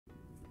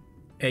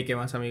Hey, ¿qué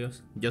más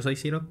amigos? Yo soy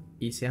Ciro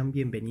y sean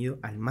bienvenidos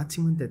al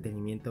máximo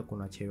entretenimiento con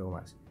HBO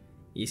MAX.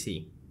 Y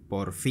sí,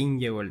 por fin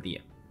llegó el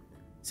día.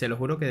 Se lo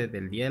juro que desde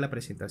el día de la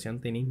presentación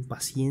tenía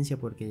impaciencia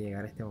porque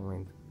llegara este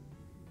momento.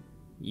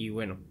 Y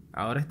bueno,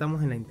 ahora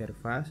estamos en la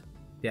interfaz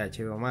de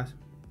HBO MAX.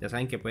 Ya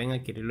saben que pueden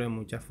adquirirlo de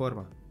muchas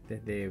formas,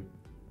 desde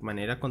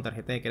manera con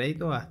tarjeta de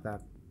crédito hasta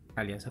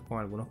alianzas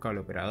con algunos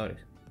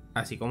cableoperadores,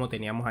 así como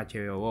teníamos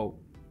HBO Go.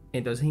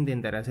 Entonces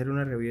intentaré hacer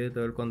una review de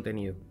todo el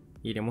contenido.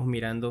 Iremos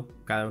mirando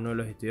cada uno de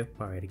los estudios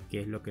para ver qué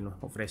es lo que nos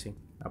ofrecen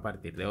a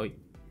partir de hoy.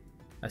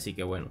 Así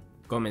que bueno,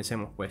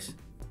 comencemos pues.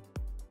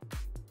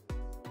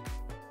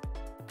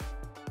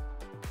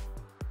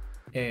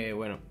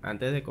 Bueno,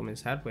 antes de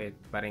comenzar, pues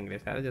para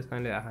ingresar ya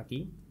saben, le das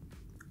aquí.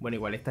 Bueno,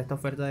 igual está esta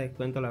oferta de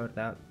descuento, la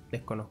verdad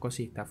desconozco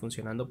si está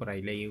funcionando. Por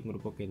ahí leí un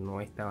grupo que no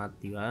estaba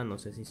activada, no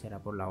sé si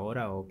será por la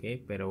hora o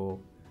qué,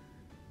 pero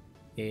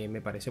me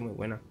parece muy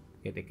buena,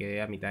 que te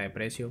quede a mitad de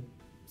precio.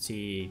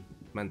 Si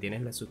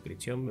mantienes la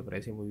suscripción me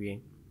parece muy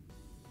bien.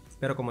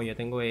 Pero como yo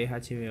tengo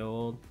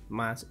HBO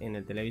más en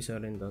el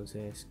televisor,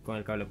 entonces con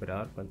el cable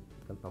operador pues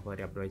no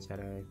podría aprovechar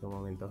estos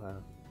momentos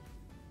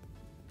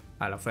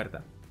a la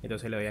oferta.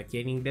 Entonces le doy aquí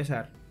en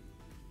ingresar.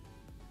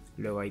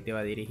 Luego ahí te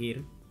va a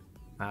dirigir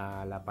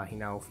a la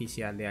página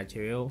oficial de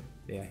HBO.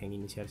 Le das en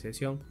iniciar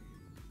sesión.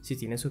 Si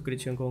tienes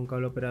suscripción con un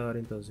cable operador,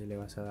 entonces le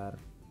vas a dar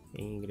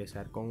en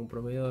ingresar con un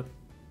proveedor.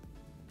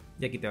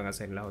 Y aquí te van a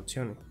hacer las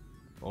opciones.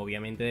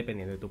 Obviamente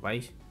dependiendo de tu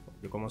país.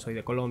 Yo como soy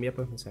de Colombia,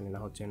 pues me salen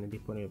las opciones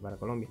disponibles para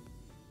Colombia.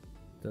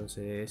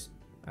 Entonces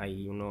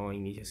ahí uno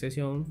inicia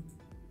sesión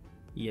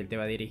y él te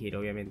va a dirigir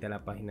obviamente a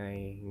la página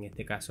de, en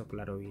este caso,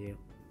 Claro Video.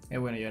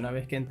 Bueno, ya una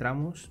vez que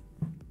entramos,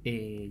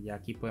 ya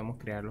aquí podemos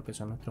crear lo que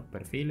son nuestros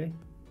perfiles.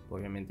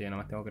 Obviamente yo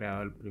nada más tengo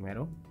creado el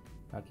primero.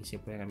 Aquí se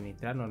pueden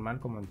administrar normal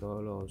como en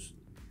todas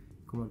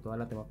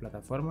las demás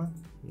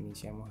plataformas.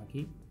 Iniciamos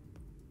aquí.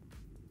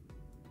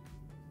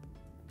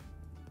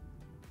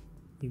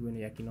 Y bueno,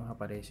 y aquí nos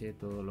aparece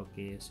todo lo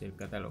que es el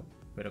catálogo.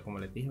 Pero como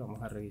les dije,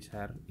 vamos a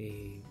revisar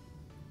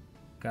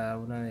cada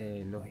uno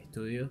de los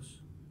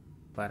estudios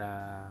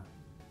para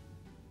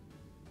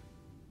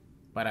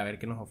ver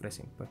qué nos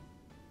ofrecen. Pues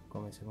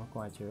comencemos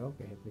con HBO,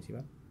 que es el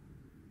principal.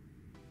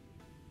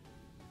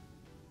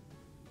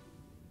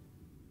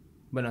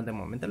 Bueno, de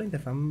momento la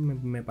interfaz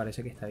me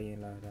parece que está bien,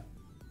 la verdad.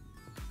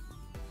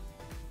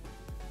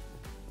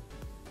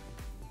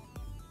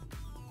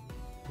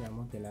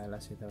 Veamos de la A a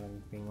la Z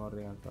en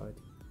orden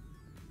alfabético.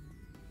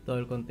 Todo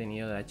el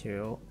contenido de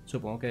HBO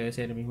supongo que debe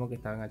ser el mismo que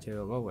estaba en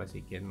HBO Go,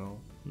 así que no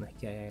es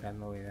que haya gran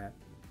novedad.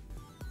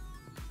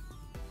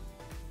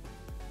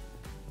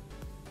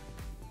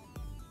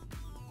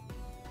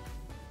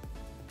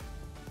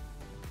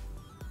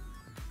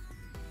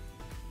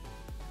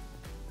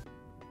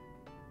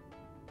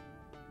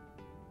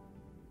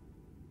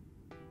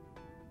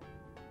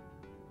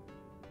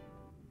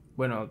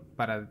 Bueno,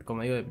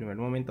 como digo, de primer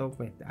momento,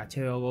 pues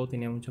HBO Go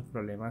tenía muchos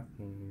problemas.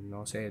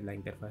 No sé, la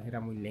interfaz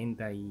era muy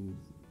lenta y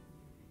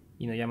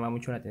no llamaba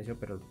mucho la atención,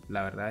 pero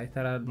la verdad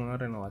esta nueva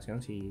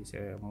renovación sí se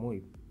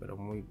ve pero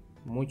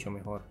mucho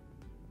mejor,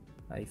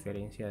 a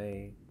diferencia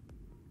de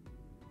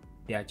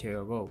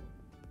HBO Go.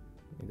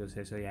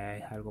 Entonces eso ya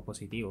es algo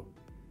positivo.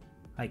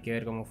 Hay que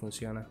ver cómo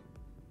funciona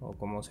o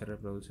cómo se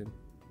reproducen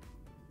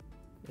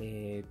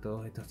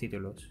todos estos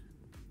títulos.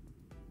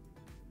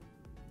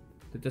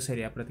 Esto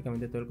sería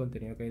prácticamente todo el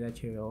contenido que hay de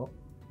HBO,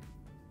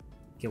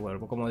 que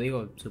vuelvo, como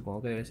digo,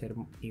 supongo que debe ser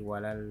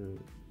igual al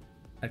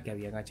que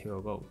había en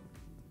HBO Go.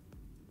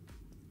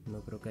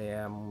 No creo que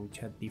haya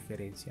mucha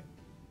diferencia.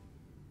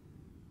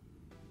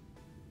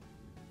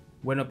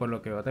 Bueno, por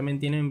lo que veo también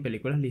tienen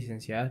películas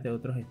licenciadas de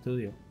otros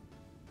estudios.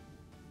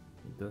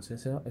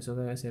 Entonces eso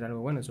debe ser algo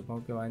bueno.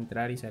 Supongo que va a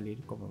entrar y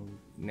salir como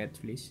en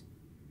Netflix.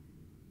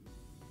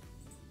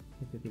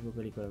 Este tipo de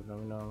películas.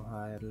 Pero no vamos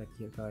a verle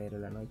aquí El Caballero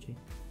de la Noche.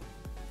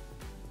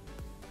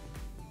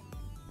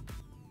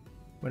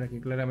 Bueno,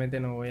 aquí claramente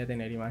no voy a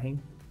tener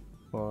imagen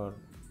por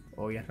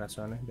obvias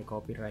razones de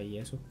copyright y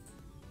eso.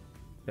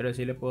 Pero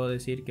sí le puedo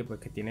decir que pues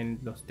que tienen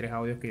los tres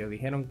audios que ellos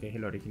dijeron, que es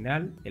el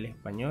original, el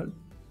español,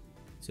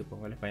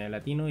 supongo el español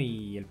latino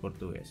y el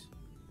portugués.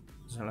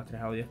 Esos son los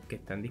tres audios que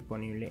están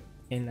disponibles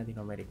en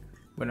Latinoamérica.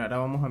 Bueno, ahora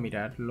vamos a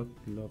mirar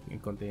el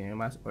contenido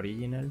más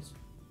originals.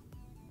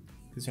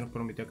 Que se nos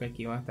prometió que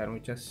aquí van a estar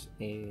muchas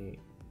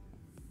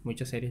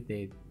series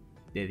de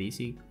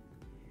DC.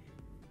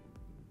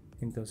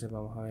 Entonces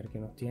vamos a ver qué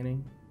nos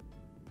tienen.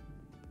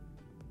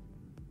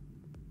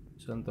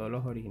 Son todos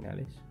los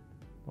originales.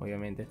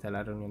 Obviamente está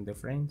La Reunión de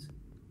Friends,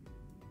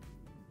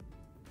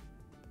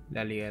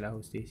 La Liga de la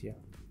Justicia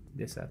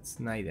de Zack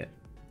Snyder,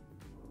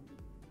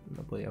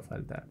 no podía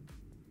faltar,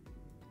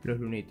 los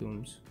Looney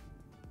Tunes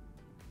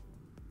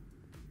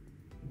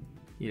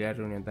y La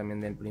Reunión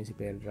también del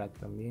Príncipe del Rap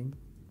también.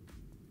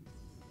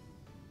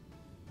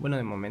 Bueno,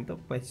 de momento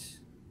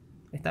pues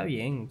está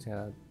bien, o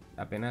sea,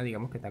 apenas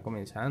digamos que está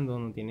comenzando,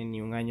 no tiene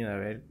ni un año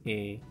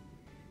de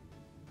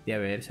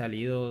haber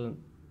salido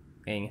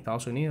en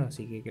Estados Unidos,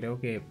 así que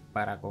creo que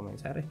para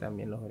comenzar están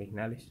bien los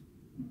originales.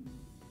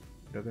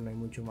 Creo que no hay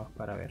mucho más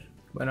para ver.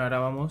 Bueno, ahora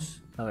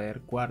vamos a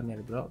ver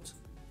Warner Bros.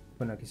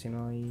 Bueno, aquí sí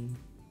no hay...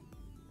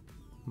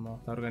 No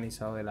está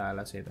organizado de la A a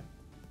la Z.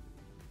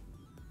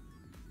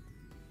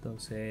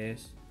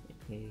 Entonces...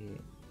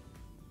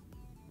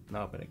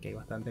 no, pero aquí hay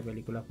bastante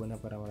películas buenas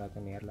para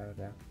maratonear, la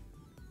verdad.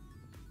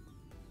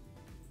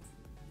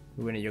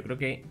 Y bueno, yo creo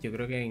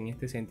que en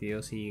este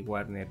sentido sí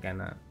Warner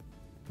gana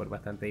por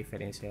bastante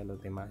diferencia de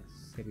los demás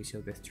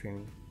servicios de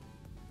streaming.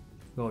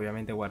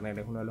 Obviamente Warner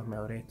es uno de los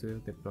mejores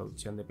estudios de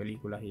producción de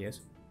películas y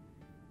eso.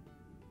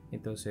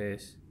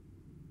 Entonces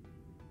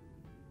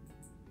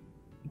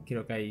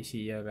creo que ahí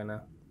sí ya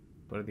gana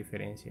por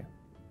diferencia.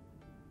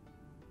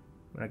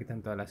 Bueno, aquí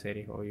están todas las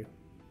series, obvio.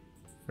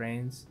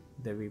 Friends,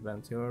 The Big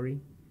Bang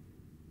Theory.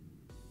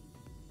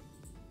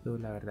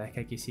 La verdad es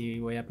que aquí sí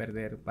voy a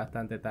perder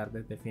bastante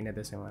tarde de fines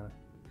de semana.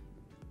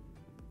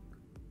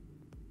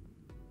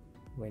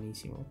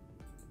 Buenísimo.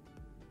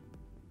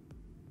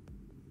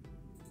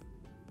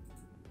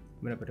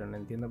 Bueno, pero no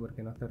entiendo por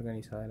qué no está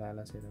organizada la A a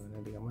la Z.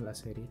 Bueno, digamos las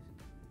series.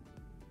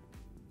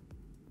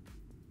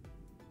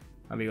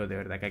 Amigos, de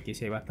verdad que aquí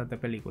sí hay bastantes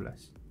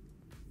películas.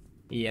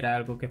 Y era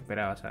algo que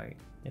esperaba, ¿sabes?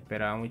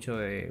 Esperaba mucho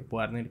de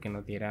Warner que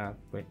nos diera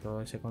pues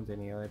todo ese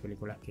contenido de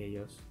películas que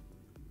ellos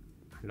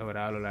han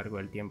logrado a lo largo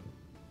del tiempo.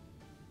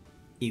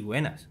 Y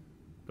buenas,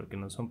 porque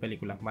no son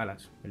películas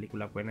malas,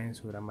 películas buenas en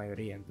su gran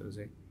mayoría.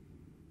 Entonces,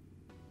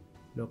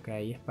 lo que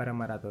hay es para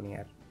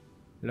maratonear.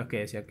 Los que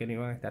decían que no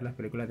iban a estar las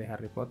películas de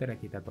Harry Potter,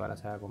 aquí está toda la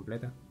saga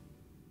completa.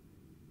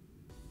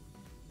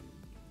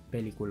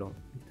 Peliculón,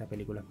 esta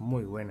película es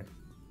muy buena.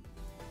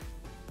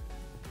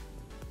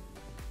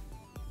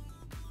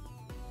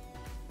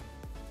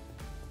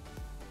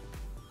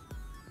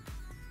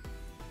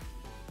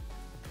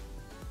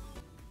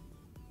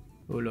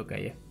 Lo que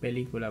hay es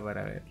película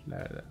para ver, la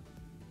verdad.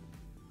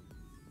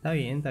 Está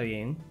bien, está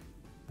bien.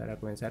 Para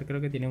comenzar, creo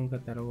que tiene un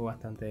catálogo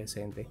bastante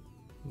decente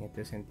en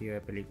este sentido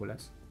de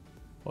películas.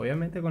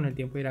 Obviamente con el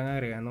tiempo irán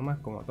agregando más,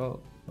 como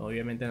todo.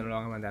 Obviamente no lo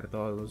van a mandar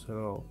todo de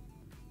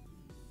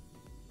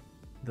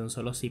un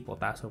solo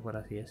cipotazo, por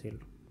así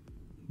decirlo.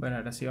 Bueno,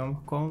 ahora sí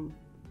vamos con,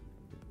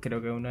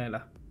 creo que una de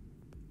las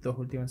dos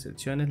últimas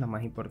secciones, la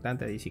más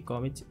importante, DC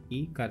Comics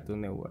y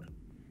Cartoon Network.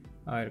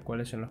 A ver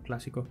cuáles son los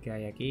clásicos que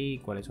hay aquí y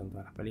cuáles son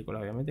todas las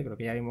películas. Obviamente creo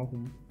que ya vimos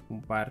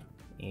un par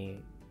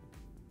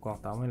cuando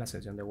estábamos en la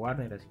sección de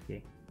Warner, así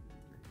que...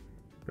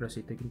 Pero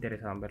sí estoy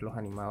interesado en ver los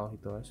animados y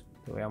todo eso.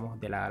 Lo veamos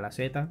de la A a la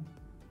Z.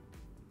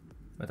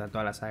 No están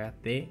todas las sagas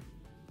de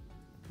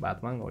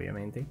Batman,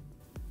 obviamente.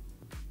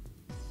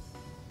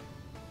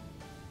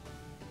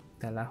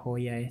 Está la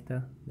joya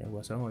esta de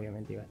Guasón,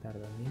 obviamente iba a estar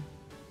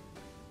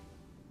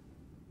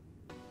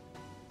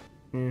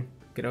también.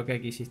 Creo que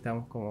aquí sí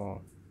estamos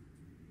como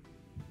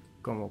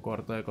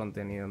corto de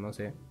contenido, no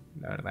sé.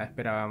 La verdad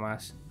esperaba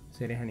más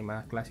series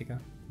animadas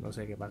clásicas. No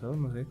sé qué pasó,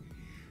 no sé.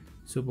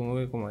 Supongo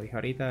que como dije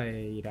ahorita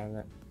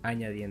irán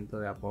añadiendo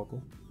de a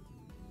poco.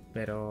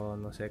 Pero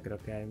no sé, creo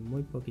que hay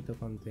muy poquito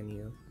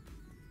contenido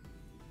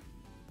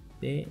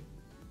de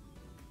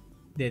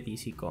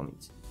DC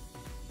Comics.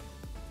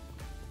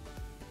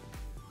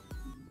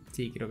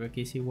 Sí, creo que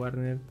aquí sí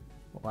Warner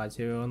o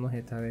HBO nos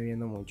está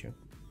debiendo mucho.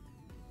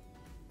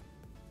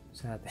 O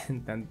sea,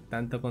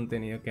 tanto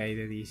contenido que hay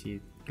de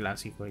DC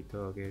clásico y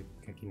todo que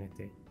aquí no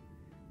esté.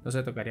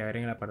 Entonces tocaría ver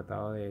en el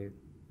apartado de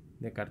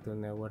Cartoon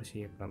Network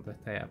si de pronto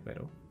está allá,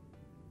 pero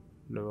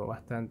lo veo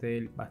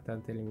bastante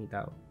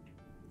limitado.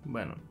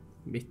 Bueno,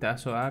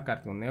 vistazo a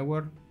Cartoon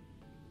Network.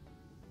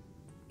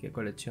 ¿Qué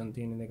colección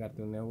tienen de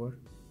Cartoon Network?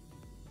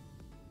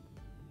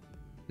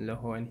 Los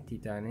Jóvenes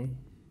Titanes.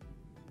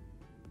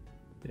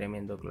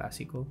 Tremendo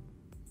clásico.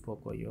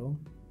 Pocoyo.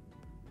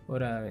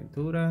 Hora de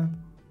Aventura.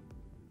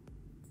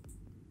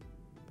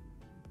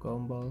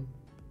 Gumball.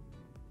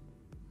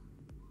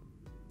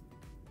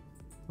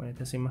 Bueno,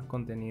 este sí más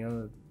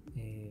contenido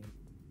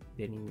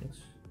de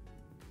niños.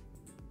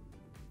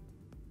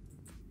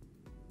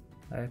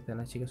 A ver, están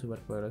las chicas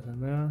superpoderosas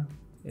nuevas.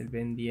 El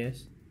Ben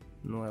 10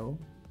 nuevo.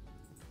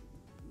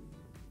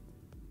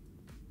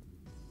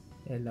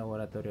 El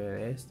laboratorio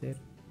de Dexter.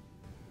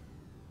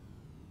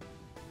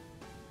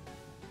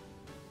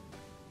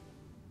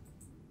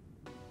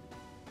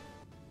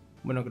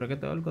 Bueno, creo que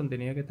todo el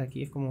contenido que está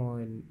aquí es como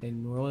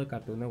el nuevo de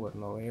Cartoon Network.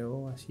 No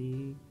veo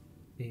así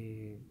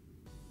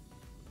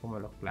como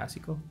los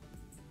clásicos.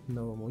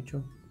 No veo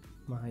mucho.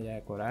 Más allá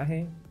de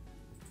Coraje.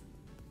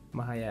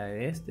 Más allá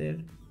de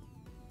Dexter.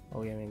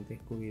 Obviamente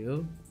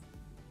Scooby-Doo.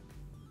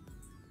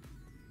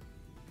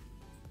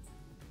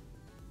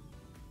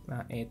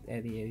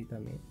 Ed y Eddie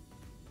también.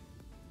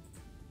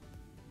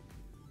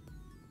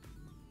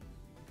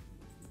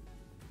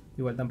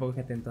 Igual tampoco es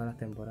que esté en todas las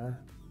temporadas.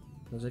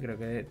 Entonces creo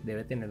que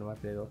debe tener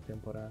más de 2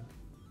 temporadas.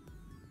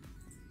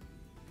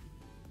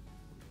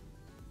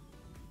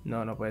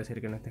 No puede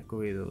ser que no esté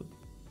Scooby-Doo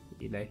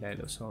y la isla de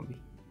los zombies.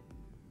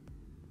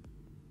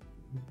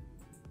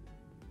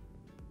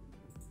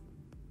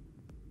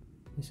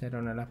 Esa era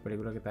una de las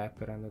películas que estaba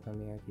esperando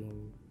también aquí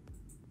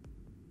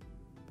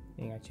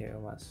en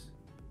HBO MAX.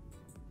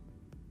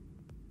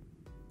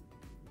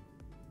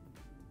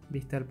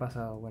 Vista al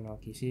pasado. Bueno,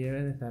 aquí sí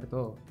debe de estar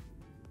todo.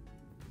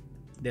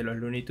 De los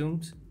Looney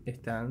Tunes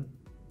están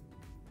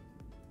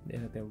de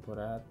la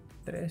temporada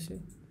 13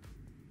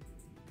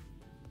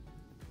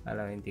 a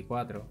la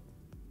 24.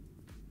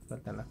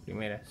 Faltan las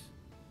primeras.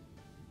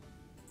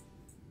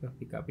 Los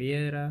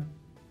Picapiedra.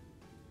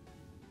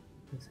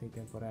 Esa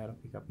temporada de los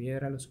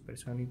Picapiedra. Los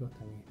Supersónicos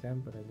también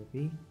están, por ahí lo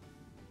vi.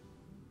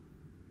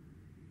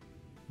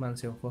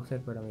 Mansión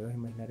Foster para Amigos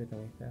Imaginarios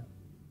también está.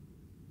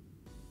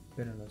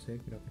 Pero no sé,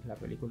 creo que es la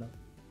película.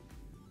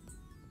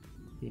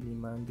 Billy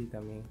Mandy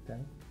también está.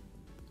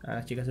 Ah,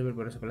 las chicas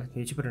superpoderosas con las que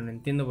he dicho, pero no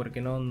entiendo por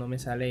qué no me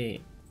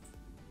sale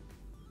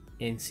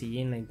en sí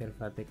en la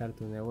interfaz de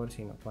Cartoon Network,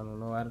 sino cuando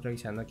uno va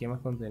revisando aquí más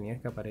contenido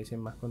es que aparece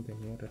más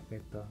contenido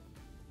respecto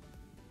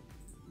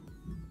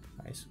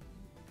a eso.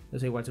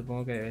 Entonces igual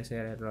supongo que debe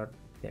ser error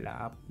de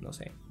la app, no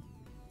sé.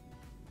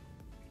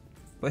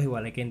 Pues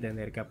igual hay que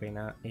entender que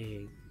apenas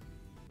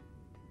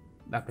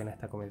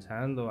está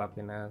comenzando,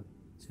 apenas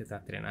se está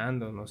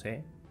estrenando, no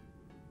sé.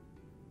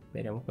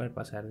 Veremos con el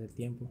pasar del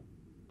tiempo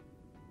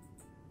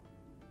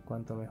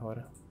cuánto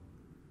mejora.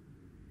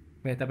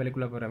 Esta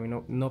película para mí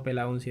no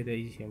pelaba un 7 de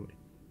diciembre.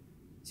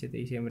 7 de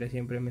diciembre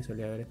siempre me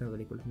solía ver estas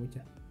películas,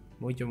 mucho.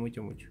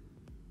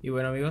 Y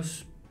bueno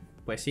amigos,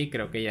 pues sí,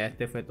 creo que ya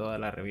este fue toda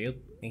la review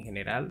en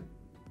general.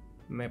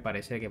 Me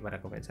parece que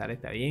para comenzar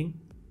está bien.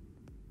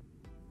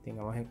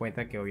 Tengamos en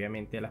cuenta que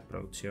obviamente las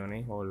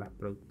producciones o las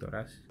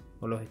productoras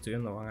o los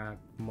estudios no van a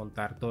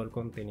montar todo el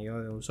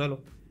contenido de un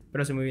solo.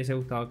 Pero sí me hubiese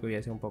gustado que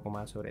hubiese un poco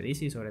más sobre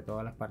DC, sobre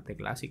todo las partes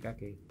clásicas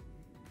que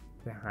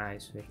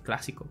eso es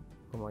clásico,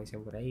 como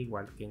dicen por ahí,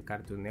 igual que en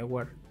Cartoon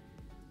Network.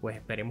 Pues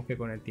esperemos que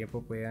con el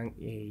tiempo puedan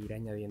ir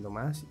añadiendo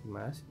más y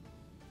más.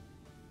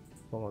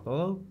 Como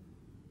todo,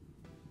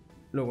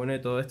 lo bueno de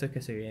todo esto es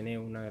que se viene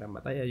una gran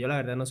batalla. Yo la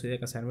verdad no soy de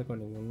casarme con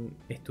ningún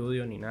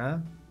estudio ni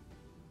nada.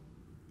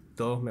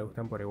 Todos me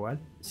gustan por igual,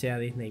 sea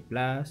Disney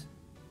Plus,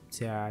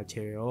 sea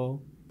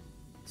HBO,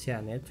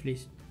 sea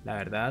Netflix. La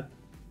verdad,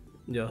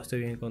 yo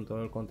estoy bien con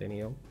todo el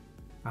contenido.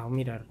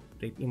 Mirar,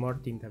 Rick y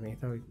Morty también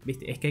está bien.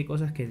 ¿Viste? Es que hay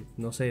cosas que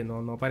no sé, no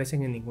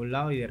aparecen en ningún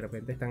lado y de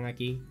repente están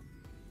aquí.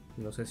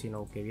 No sé si no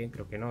busqué bien,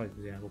 creo que no,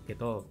 ya busqué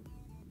todo.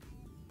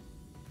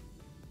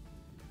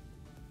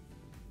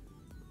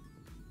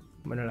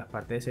 Bueno, las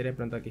partes de serie, de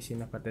pronto aquí sí, en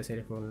las partes de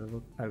serie fue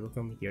algo que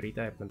omití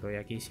ahorita. De pronto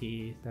aquí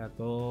sí está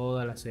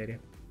toda la serie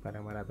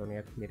para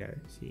maratonear. Mira, a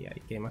ver si hay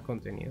que más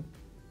contenido.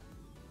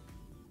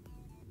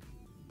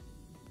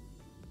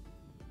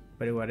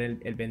 Pero igual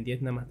el Ben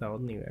 10 nada más está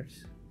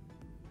Omniverse.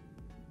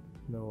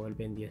 No el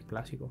Ben 10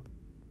 clásico.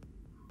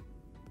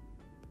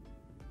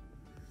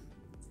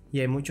 Y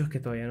hay muchos que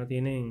todavía no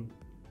tienen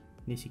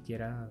ni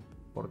siquiera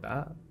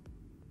portada.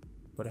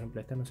 Por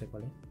ejemplo, esta no sé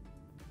cuál es.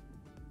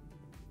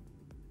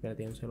 Pero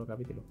tiene un solo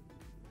capítulo.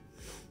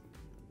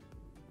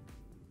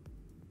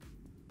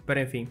 Pero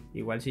en fin,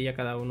 igual si ya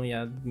cada uno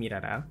ya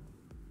mirará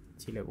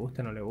si le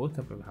gusta o no le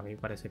gusta, pero a mí me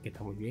parece que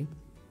está muy bien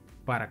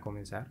para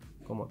comenzar,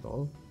 como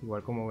todo.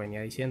 Igual como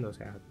venía diciendo, o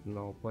sea,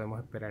 no podemos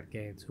esperar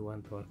que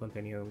suban todo el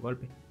contenido de un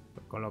golpe.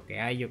 Pues con lo que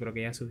hay yo creo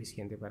que ya es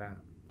suficiente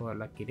para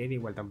poderlo adquirir.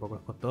 Igual tampoco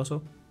es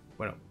costoso.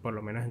 Bueno, por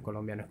lo menos en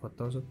Colombia no es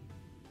costoso.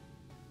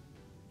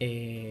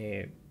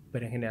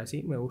 Pero en general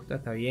sí, me gusta,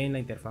 está bien. La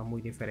interfaz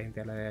muy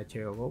diferente a la de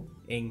HBO Go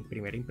en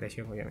primera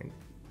impresión, obviamente.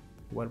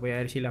 Igual voy a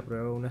ver si la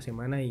pruebo una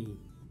semana y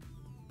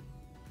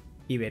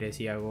veré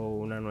si hago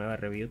una nueva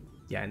review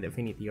ya en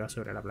definitiva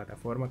sobre la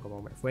plataforma,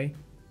 cómo me fue,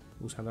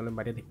 usándolo en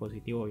varios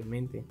dispositivos,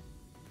 obviamente.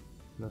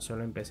 No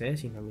solo en PC,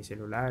 sino en mi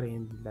celular,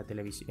 en la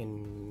televisión,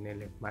 en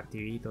el Smart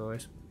TV y todo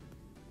eso.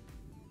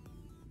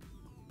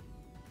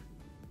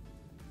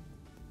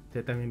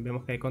 Entonces también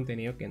vemos que hay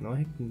contenido que no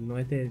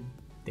es de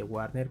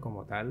Warner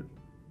como tal,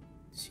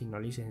 sino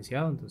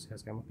licenciado.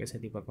 Entonces sabemos que ese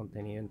tipo de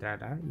contenido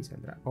entrará y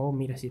saldrá. Oh,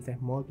 mira, si está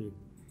Smallville.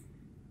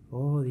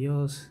 Oh,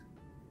 Dios.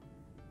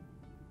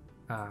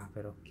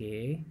 Pero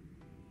 ¿qué?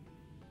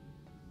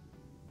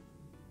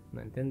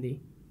 No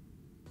entendí.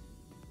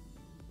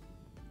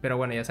 Pero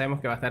bueno, ya sabemos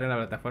que va a estar en la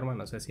plataforma.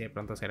 No sé si de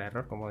pronto será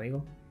error, como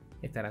digo.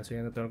 Estarán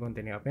subiendo todo el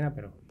contenido apenas,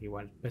 pero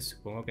igual, pues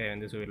supongo que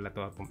deben de subirla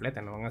toda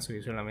completa. No van a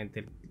subir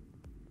solamente el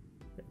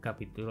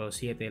capítulo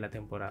 7 de la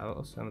temporada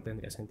 2. Eso no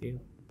tendría sentido.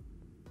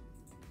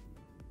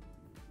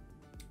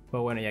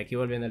 Pues bueno, y aquí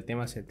volviendo al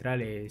tema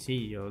central,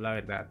 sí, yo la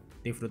verdad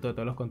disfruto de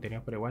todos los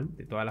contenidos por igual,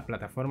 de todas las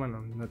plataformas,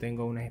 no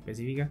tengo una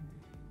específica.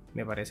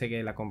 Me parece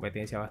que la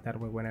competencia va a estar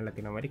muy buena en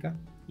Latinoamérica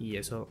y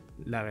eso,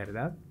 la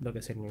verdad, lo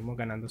que seguimos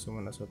ganando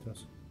somos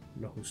nosotros,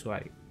 los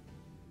usuarios,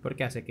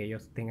 porque hace que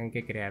ellos tengan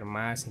que crear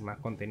más y más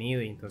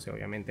contenido y entonces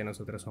obviamente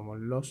nosotros somos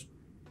los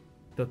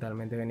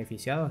totalmente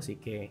beneficiados, así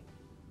que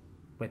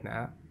pues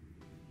nada,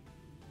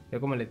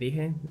 yo como les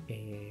dije,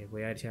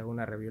 voy a ver si hago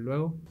una review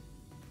luego,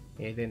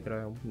 dentro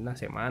de una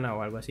semana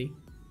o algo así,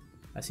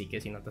 así que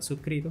si no estás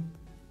suscrito,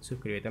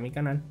 suscríbete a mi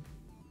canal.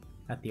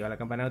 Activa la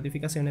campana de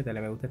notificaciones,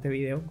 dale me gusta a este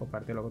video,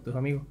 compártelo con tus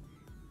amigos.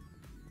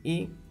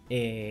 Y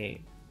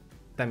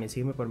también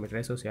sígueme por mis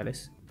redes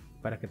sociales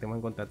para que estemos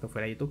en contacto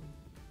fuera de YouTube.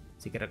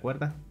 Así que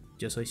recuerda,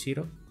 yo soy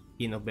Ciro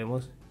y nos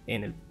vemos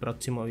en el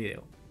próximo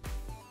video.